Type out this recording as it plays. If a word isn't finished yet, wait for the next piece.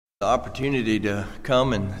The opportunity to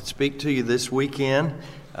come and speak to you this weekend.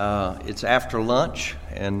 It's after lunch,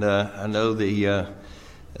 and I know we get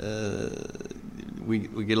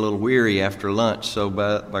a little weary after lunch. So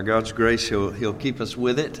by God's grace, He'll keep us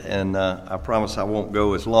with it, and I promise I won't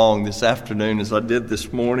go as long this afternoon as I did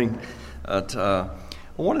this morning. I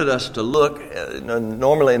wanted us to look.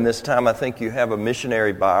 Normally in this time, I think you have a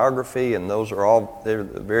missionary biography, and they're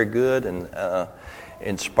very good and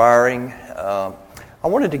inspiring. I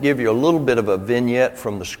wanted to give you a little bit of a vignette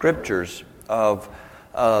from the Scriptures of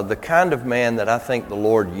the kind of man that I think the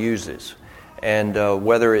Lord uses. And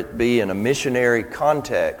whether it be in a missionary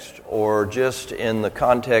context or just in the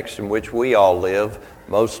context in which we all live,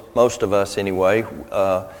 most of us anyway,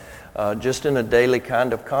 just in a daily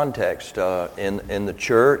kind of context in the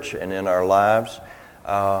church and in our lives.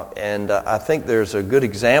 And I think there's a good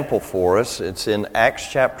example for us. It's in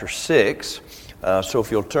Acts chapter 6. So if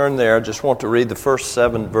you'll turn there, I just want to read the first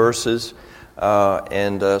 7 verses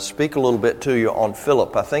and speak a little bit to you on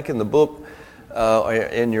Philip. I think in the book,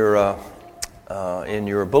 in your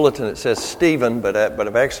bulletin, it says Stephen, but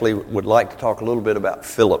I actually would like to talk a little bit about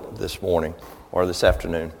Philip this morning or this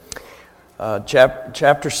afternoon.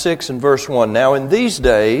 Chapter 6 and verse 1. Now in these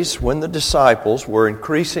days, when the disciples were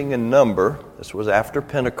increasing in number, this was after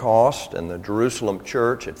Pentecost and the Jerusalem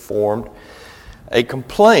church had formed, a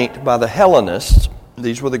complaint by the Hellenists,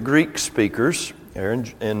 these were the Greek speakers there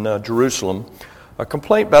in Jerusalem, a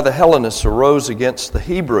complaint by the Hellenists arose against the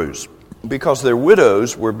Hebrews because their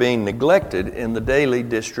widows were being neglected in the daily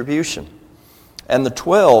distribution. And the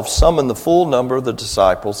 12 summoned the full number of the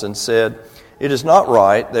disciples and said, "It is not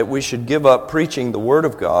right that we should give up preaching the word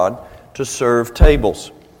of God to serve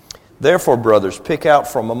tables. Therefore, brothers, pick out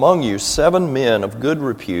from among you 7 men of good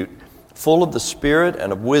repute, full of the Spirit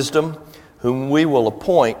and of wisdom, whom we will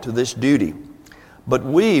appoint to this duty. But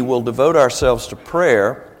we will devote ourselves to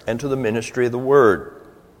prayer and to the ministry of the word."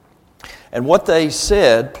 And what they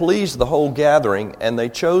said pleased the whole gathering, and they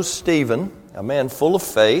chose Stephen, a man full of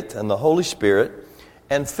faith and the Holy Spirit,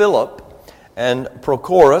 and Philip, and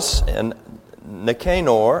Prochorus, and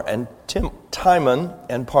Nicanor, and Timon,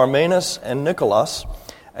 and Parmenas, and Nicholas,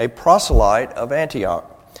 a proselyte of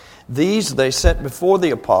Antioch. These they set before the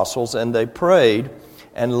apostles, and they prayed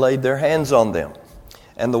and laid their hands on them.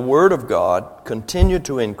 And the word of God continued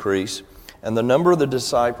to increase, and the number of the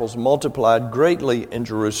disciples multiplied greatly in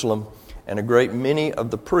Jerusalem, and a great many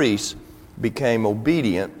of the priests became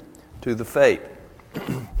obedient to the faith.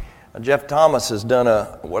 Jeff Thomas has done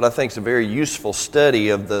what I think is a very useful study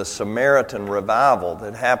of the Samaritan revival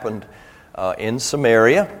that happened in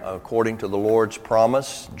Samaria, according to the Lord's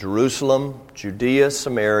promise, Jerusalem, Judea,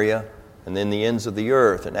 Samaria, and then the ends of the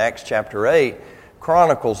earth. In Acts chapter 8,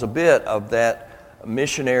 chronicles a bit of that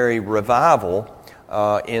missionary revival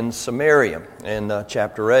in Samaria in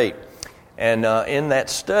chapter 8. And in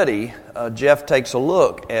that study, Jeff takes a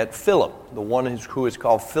look at Philip, the one who is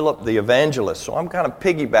called Philip the Evangelist. So I'm kind of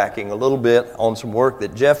piggybacking a little bit on some work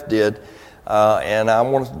that Jeff did, and I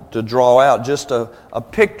wanted to draw out just a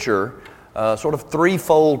picture, sort of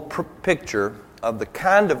threefold picture of the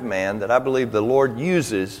kind of man that I believe the Lord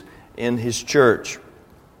uses in His church.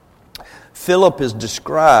 Philip is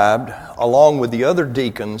described, along with the other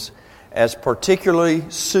deacons, as particularly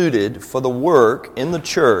suited for the work in the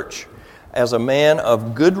church as a man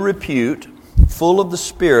of good repute, full of the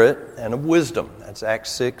Spirit and of wisdom. That's Acts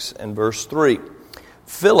 6 and verse 3.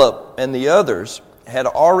 Philip and the others had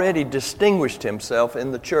already distinguished himself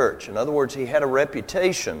in the church. In other words, he had a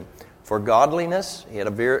reputation for godliness, he had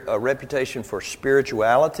a reputation for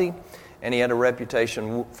spirituality, and he had a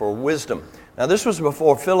reputation for wisdom. Now, this was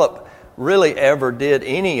before Philip really ever did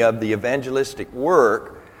any of the evangelistic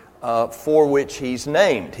work for which he's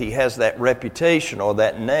named. He has that reputation or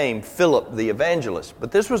that name, Philip the Evangelist.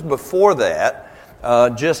 But this was before that,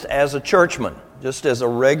 just as a churchman, just as a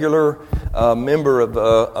regular member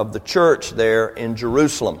of the church there in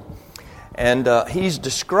Jerusalem. And he's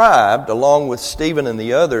described, along with Stephen and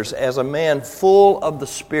the others, as a man full of the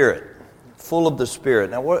Spirit. Full of the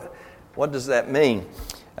Spirit. Now, what does that mean?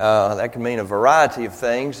 That can mean a variety of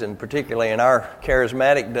things, and particularly in our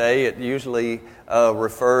charismatic day, it usually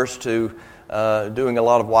refers to doing a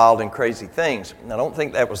lot of wild and crazy things. And I don't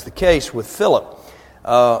think that was the case with Philip.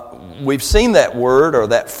 We've seen that word or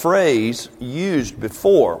that phrase used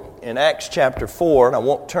before in Acts chapter 4, and I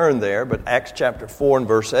won't turn there, but Acts chapter 4 and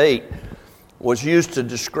verse 8 was used to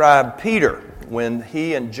describe Peter when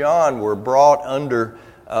he and John were brought under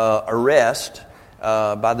arrest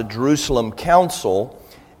by the Jerusalem council.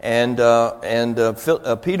 And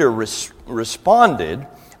Peter responded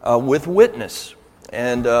with witness.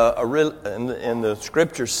 And the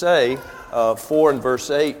Scriptures say 4 and verse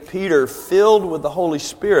 8, Peter, filled with the Holy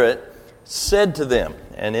Spirit, said to them,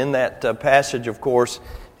 and in that passage, of course,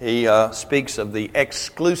 he speaks of the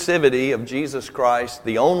exclusivity of Jesus Christ,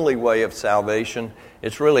 the only way of salvation.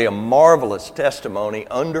 It's really a marvelous testimony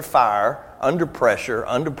under fire, under pressure,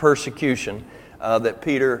 under persecution that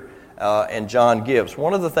Peter and John gives.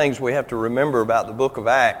 One of the things we have to remember about the book of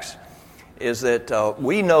Acts is that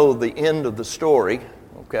we know the end of the story.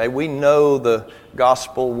 Okay, we know the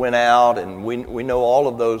gospel went out, and we know all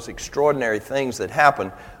of those extraordinary things that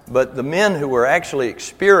happened. But the men who were actually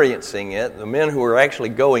experiencing it, the men who were actually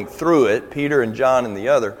going through it, Peter and John and the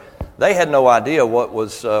other, they had no idea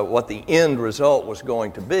what the end result was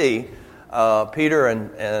going to be. Peter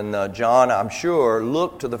and John, I'm sure,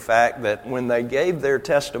 looked to the fact that when they gave their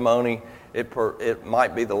testimony, it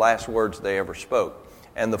might be the last words they ever spoke.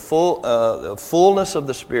 And the fullness of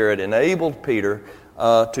the Spirit enabled Peter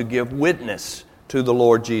to give witness to the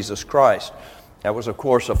Lord Jesus Christ. That was, of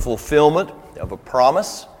course, a fulfillment of a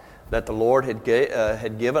promise that the Lord had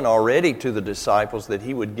given already to the disciples, that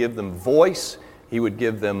He would give them voice, He would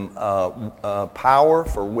give them power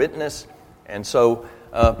for witness, and so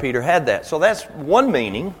Peter had that. So that's one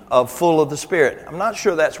meaning of full of the Spirit. I'm not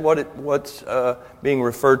sure that's what's being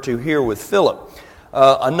referred to here with Philip.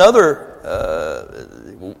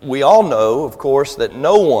 We all know, of course, that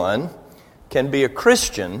no one can be a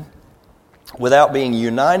Christian without being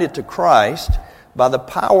united to Christ by the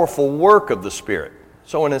powerful work of the Spirit.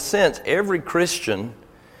 So in a sense, every Christian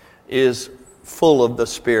is full of the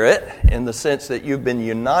Spirit in the sense that you've been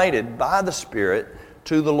united by the Spirit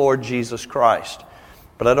to the Lord Jesus Christ.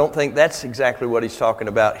 But I don't think that's exactly what he's talking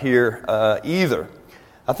about here either.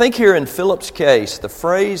 I think here in Philip's case, the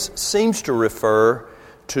phrase seems to refer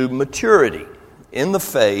to maturity in the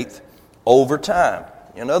faith over time.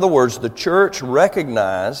 In other words, the church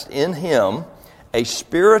recognized in him a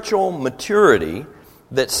spiritual maturity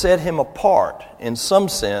that set him apart, in some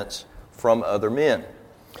sense, from other men.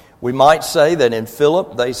 We might say that in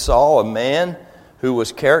Philip they saw a man who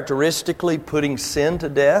was characteristically putting sin to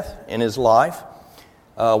death in his life,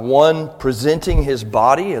 one presenting his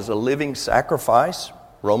body as a living sacrifice,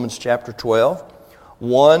 Romans chapter 12,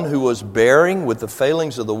 one who was bearing with the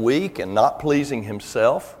failings of the weak and not pleasing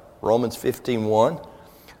himself, Romans 15:1,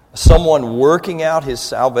 someone working out his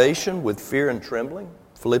salvation with fear and trembling,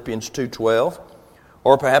 Philippians 2:12,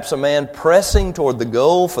 or perhaps a man pressing toward the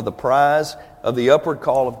goal for the prize of the upward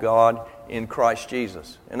call of God in Christ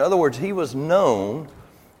Jesus. In other words, he was known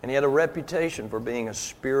and he had a reputation for being a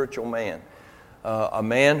spiritual man, a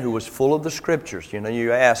man who was full of the Scriptures. You know,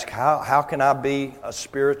 you ask, how can I be a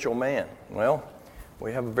spiritual man? Well,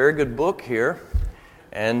 we have a very good book here,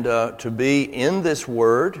 and to be in this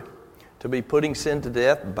Word, to be putting sin to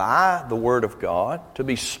death by the Word of God, to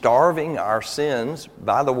be starving our sins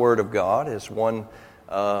by the Word of God, as one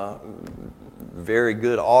very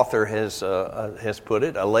good author has put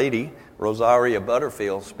it. A lady, Rosaria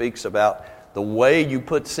Butterfield, speaks about the way you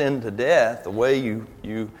put sin to death, the way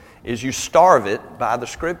you starve it by the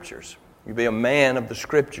Scriptures. You be a man of the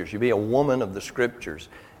Scriptures. You be a woman of the Scriptures,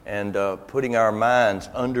 and putting our minds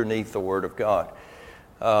underneath the Word of God.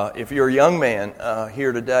 If you're a young man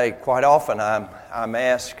here today, quite often I'm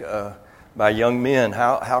asked by young men,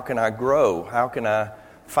 how can I grow? How can I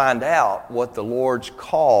find out what the Lord's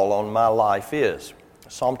call on my life is?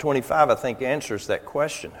 Psalm 25, I think, answers that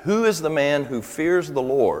question. Who is the man who fears the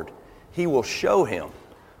Lord? He will show him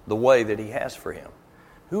the way that He has for him.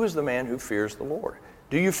 Who is the man who fears the Lord?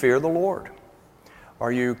 Do you fear the Lord?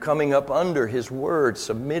 Are you coming up under His Word,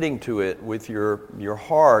 submitting to it with your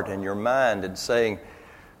heart and your mind, and saying,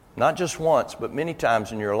 not just once, but many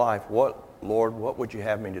times in your life, Lord, what would you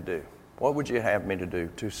have me to do? What would you have me to do?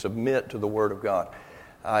 To submit to the Word of God.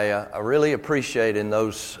 I really appreciate in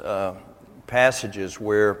those passages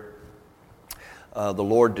where the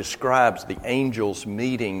Lord describes the angels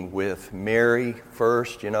meeting with Mary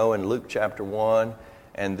first, in Luke chapter 1,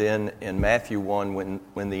 and then in Matthew 1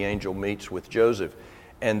 when the angel meets with Joseph.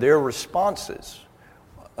 And their responses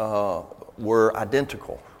were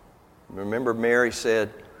identical. Remember, Mary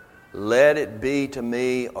said, "Let it be to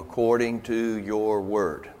me according to your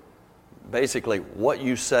word." Basically, what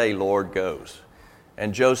you say, Lord, goes.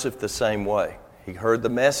 And Joseph the same way. He heard the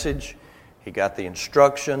message, he got the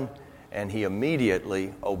instruction, and he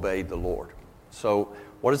immediately obeyed the Lord. So,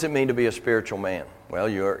 what does it mean to be a spiritual man? Well,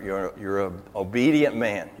 you're an obedient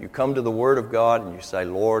man. You come to the Word of God and you say,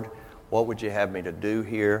 Lord, what would you have me to do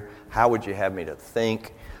here? How would you have me to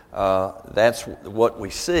think? That's what we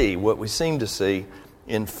see, what we seem to see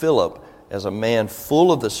in Philip as a man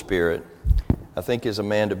full of the Spirit, I think is a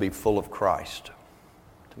man to be full of Christ.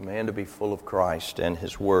 a man to be full of Christ and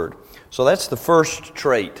His Word. So that's the first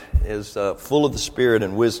trait, is full of the Spirit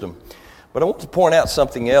and wisdom. But I want to point out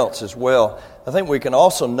something else as well. I think we can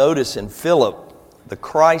also notice in Philip the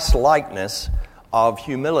Christ-likeness of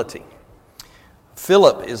humility.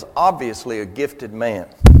 Philip is obviously a gifted man,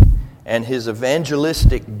 and his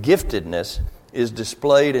evangelistic giftedness is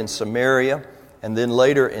displayed in Samaria and then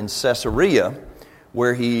later in Caesarea,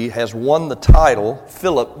 where he has won the title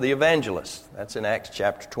Philip the Evangelist. That's in Acts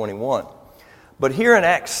chapter 21. But here in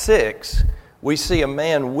Acts 6, we see a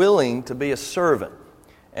man willing to be a servant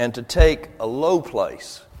and to take a low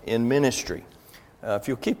place in ministry. If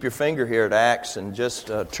you'll keep your finger here at Acts and just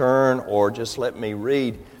turn, or just let me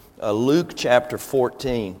read Luke chapter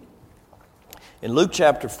 14. In Luke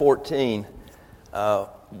chapter 14,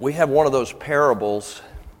 we have one of those parables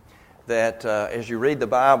that as you read the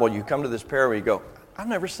Bible, you come to this parable, you go, I've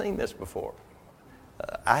never seen this before.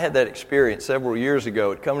 I had that experience several years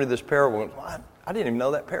ago. I'd come to this parable, and I didn't even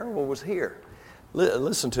know that parable was here.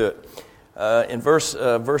 Listen to it. In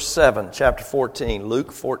verse 7, chapter 14,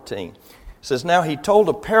 Luke 14, it says, Now he told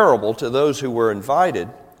a parable to those who were invited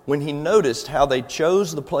when he noticed how they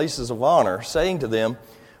chose the places of honor, saying to them,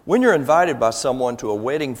 When you're invited by someone to a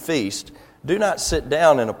wedding feast, do not sit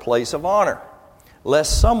down in a place of honor,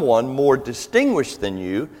 lest someone more distinguished than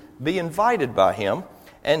you be invited by him,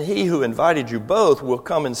 and he who invited you both will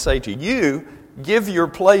come and say to you, Give your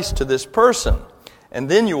place to this person, and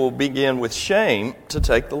then you will begin with shame to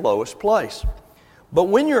take the lowest place. But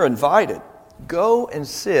when you're invited, go and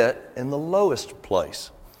sit in the lowest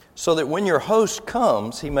place, so that when your host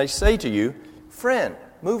comes, he may say to you, Friend,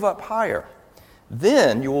 move up higher.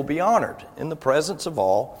 Then you will be honored in the presence of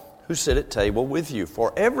all who sit at table with you.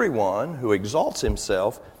 For everyone who exalts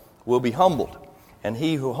himself will be humbled, and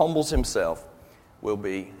he who humbles himself will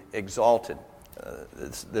be exalted.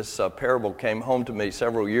 This parable came home to me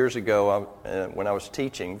several years ago when I was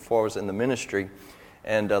teaching, before I was in the ministry.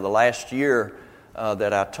 And the last year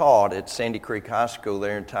that I taught at Sandy Creek High School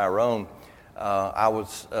there in Tyrone, I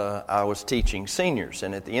was teaching seniors.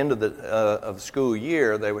 And at the end of the school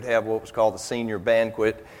year, they would have what was called the senior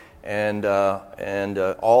banquet, and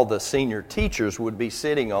all the senior teachers would be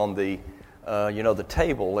sitting on the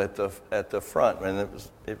table at the front, and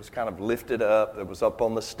it was kind of lifted up. It was up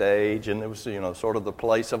on the stage, and it was sort of the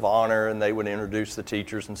place of honor, and they would introduce the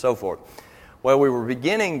teachers and so forth. Well, we were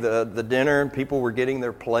beginning the dinner, and people were getting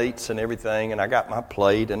their plates and everything, and I got my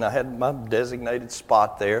plate, and I had my designated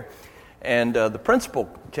spot there. And the principal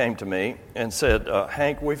came to me and said,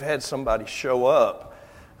 Hank, we've had somebody show up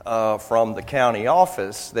from the county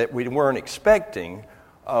office that we weren't expecting.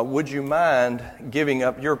 Would you mind giving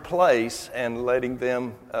up your place and letting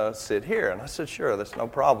them sit here? And I said, sure, that's no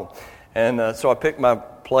problem. And so I picked my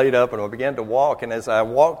plate up and I began to walk. And as I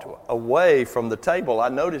walked away from the table, I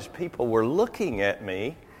noticed people were looking at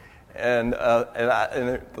me. And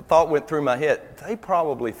the thought went through my head, they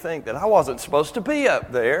probably think that I wasn't supposed to be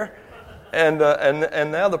up there. And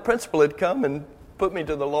now the principal had come and put me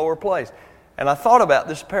to the lower place. And I thought about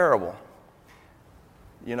this parable.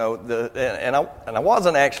 And I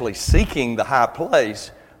wasn't actually seeking the high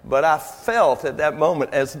place, but I felt at that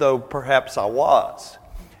moment as though perhaps I was,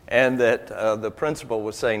 and that the principal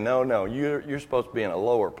was saying, "No, you're supposed to be in a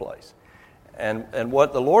lower place." And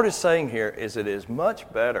what the Lord is saying here is, it is much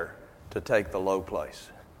better to take the low place.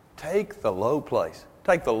 Take the low place.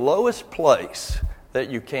 Take the lowest place that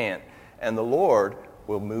you can, and the Lord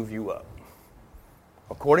will move you up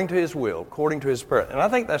according to His will, according to His Spirit. And I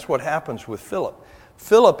think that's what happens with Philip.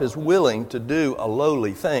 Philip is willing to do a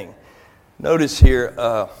lowly thing. Notice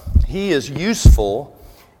here, he is useful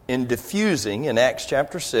in diffusing, in Acts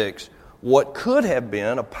chapter 6, what could have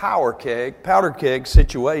been a powder keg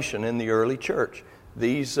situation in the early church.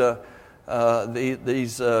 The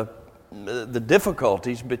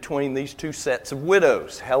difficulties between these two sets of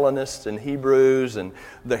widows, Hellenists and Hebrews, and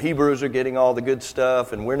the Hebrews are getting all the good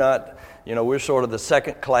stuff, and we're not. We're sort of the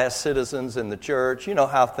second-class citizens in the church. You know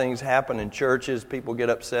how things happen in churches. People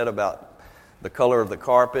get upset about the color of the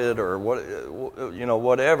carpet or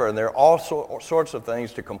whatever, and there are all sorts of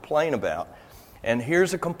things to complain about. And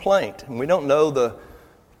here's a complaint, and we don't know the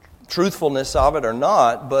truthfulness of it or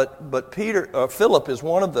not, but Philip is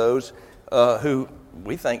one of those who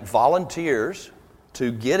we think volunteers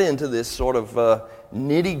to get into this sort of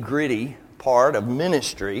nitty-gritty part of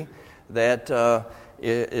ministry that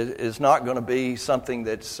is not going to be something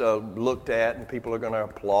that's looked at and people are going to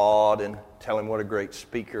applaud and tell him what a great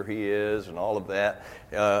speaker he is and all of that.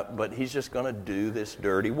 But he's just going to do this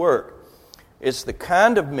dirty work. It's the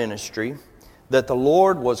kind of ministry that the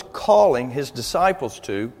Lord was calling His disciples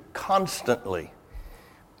to constantly.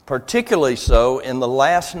 particularly so in the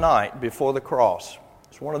last night before the cross.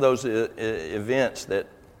 It's one of those events that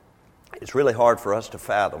it's really hard for us to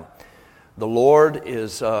fathom. The Lord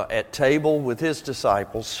is at table with His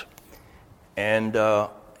disciples, and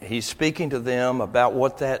He's speaking to them about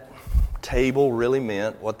what that table really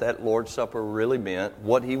meant, what that Lord's Supper really meant,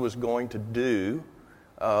 what He was going to do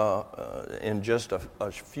in just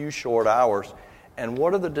a few short hours. And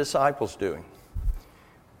what are the disciples doing?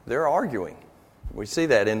 They're arguing. We see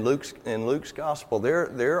that in Luke's gospel.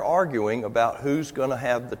 They're arguing about who's going to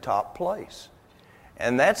have the top place.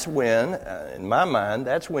 And that's when, in my mind,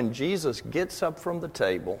 that's when Jesus gets up from the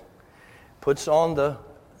table, puts on the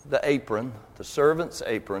apron, the servant's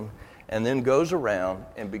apron, and then goes around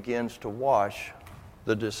and begins to wash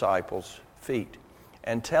the disciples' feet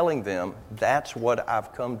and telling them, that's what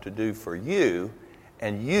I've come to do for you,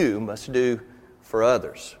 and you must do for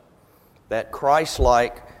others. That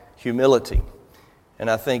Christ-like humility. And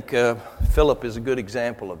I think Philip is a good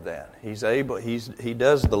example of that. He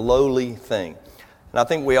does the lowly thing. And I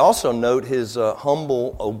think we also note his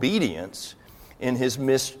humble obedience in his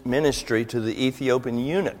ministry to the Ethiopian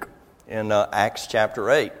eunuch in Acts chapter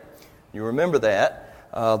 8. You remember that.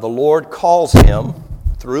 The Lord calls him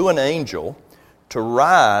through an angel to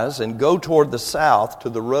rise and go toward the south to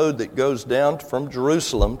the road that goes down from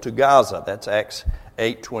Jerusalem to Gaza. That's Acts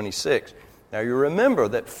 8:26. Now you remember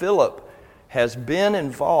that Philip has been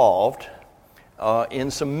involved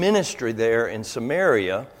in some ministry there in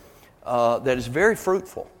Samaria that is very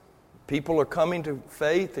fruitful. People are coming to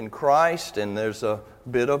faith in Christ, and there's a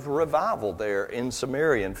bit of revival there in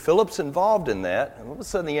Samaria. And Philip's involved in that. And all of a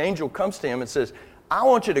sudden the angel comes to him and says, I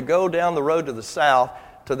want you to go down the road to the south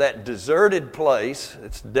to that deserted place.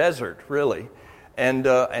 It's desert, really. And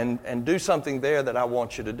do something there that I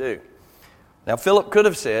want you to do. Now, Philip could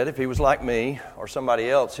have said, if he was like me or somebody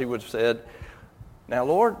else, he would have said, now,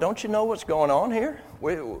 Lord, don't you know what's going on here?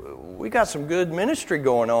 We got some good ministry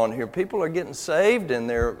going on here. People are getting saved and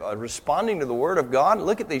they're responding to the Word of God.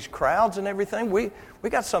 Look at these crowds and everything. We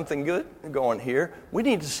got something good going here. We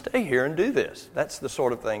need to stay here and do this. That's the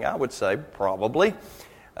sort of thing I would say, probably.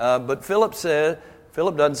 But Philip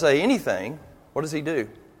doesn't say anything. What does he do?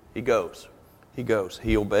 He goes. He goes.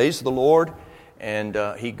 He obeys the Lord, and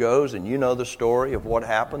he goes, and you know the story of what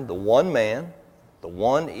happened. The one man, the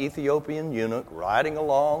one Ethiopian eunuch riding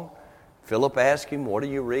along, Philip asks him, what are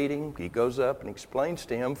you reading? He goes up and explains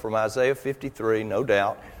to him from Isaiah 53, no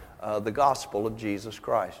doubt, the gospel of Jesus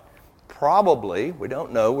Christ. Probably, we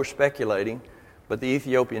don't know, we're speculating, but the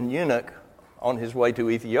Ethiopian eunuch, on his way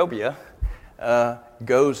to Ethiopia,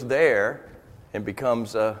 goes there and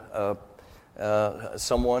becomes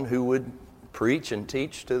someone who would preach and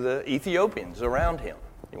teach to the Ethiopians around him.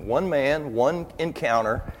 One man, one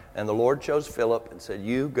encounter, and the Lord chose Philip and said,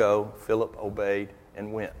 you go. Philip obeyed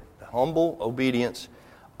and went. The humble obedience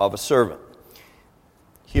of a servant.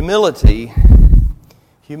 Humility,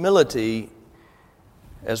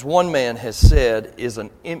 as one man has said, is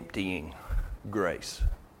an emptying grace.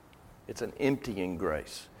 It's an emptying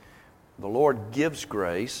grace. The Lord gives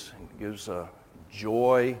grace, and gives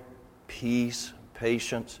joy, peace,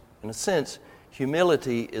 patience. In a sense,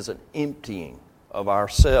 humility is an emptying of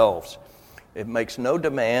ourselves. It makes no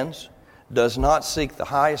demands, does not seek the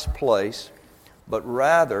highest place, but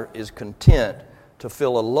rather is content to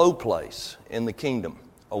fill a low place in the kingdom,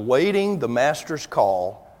 awaiting the master's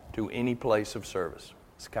call to any place of service.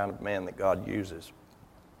 It's the kind of man that God uses.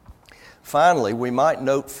 Finally, we might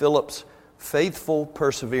note Philip's faithful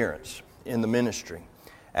perseverance in the ministry.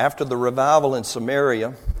 After the revival in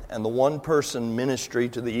Samaria and the one-person ministry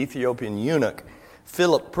to the Ethiopian eunuch,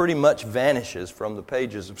 Philip pretty much vanishes from the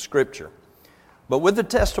pages of Scripture. But with the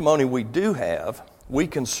testimony we do have, we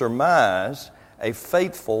can surmise a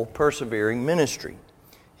faithful, persevering ministry.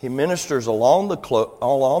 He ministers along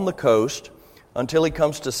the coast until he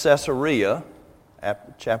comes to Caesarea,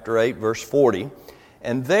 chapter 8, verse 40.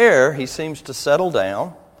 And there he seems to settle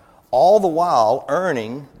down, all the while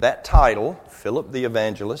earning that title, Philip the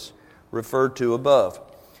Evangelist, referred to above.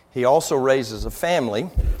 He also raises a family,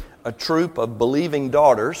 a troop of believing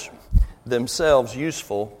daughters, themselves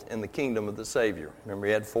useful in the kingdom of the Savior. Remember,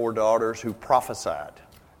 he had 4 daughters who prophesied.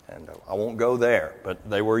 And I won't go there, but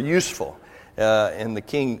they were useful in the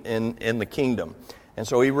kingdom. And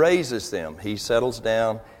so he raises them. He settles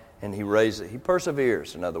down and he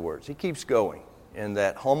perseveres, in other words. He keeps going in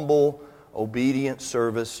that humble, obedient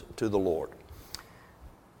service to the Lord.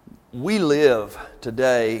 We live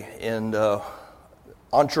today in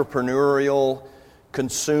entrepreneurial,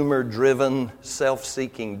 consumer-driven,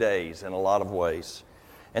 self-seeking days in a lot of ways.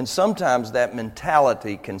 And sometimes that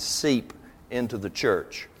mentality can seep into the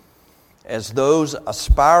church. as those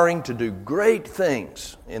aspiring to do great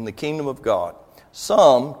things in the kingdom of God.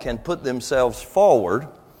 Some can put themselves forward,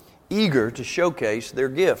 eager to showcase their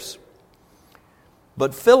gifts.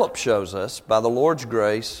 But Philip shows us, by the Lord's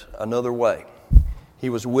grace, another way. He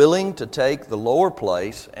was willing to take the lower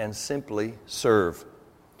place and simply serve.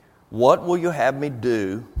 What will you have me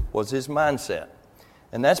do was his mindset.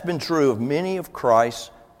 And that's been true of many of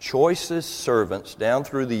Christ's choicest servants down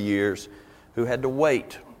through the years who had to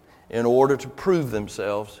wait in order to prove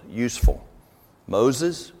themselves useful.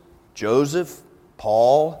 Moses, Joseph,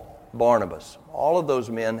 Paul, Barnabas, all of those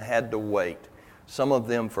men had to wait, some of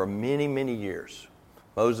them for many, many years.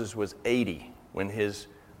 Moses was 80 when his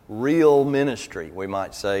real ministry, we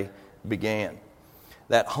might say, began.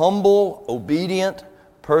 That humble, obedient,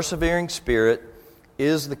 persevering spirit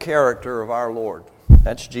is the character of our Lord.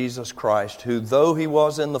 That's Jesus Christ, who, though he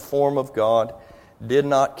was in the form of God, did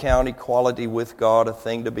not count equality with God a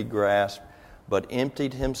thing to be grasped, but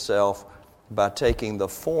emptied himself by taking the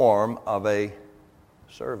form of a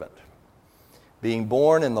servant. Being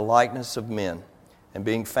born in the likeness of men, and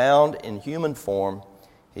being found in human form,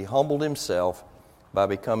 he humbled himself by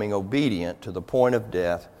becoming obedient to the point of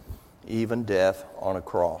death, even death on a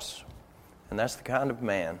cross. And that's the kind of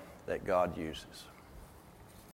man that God uses.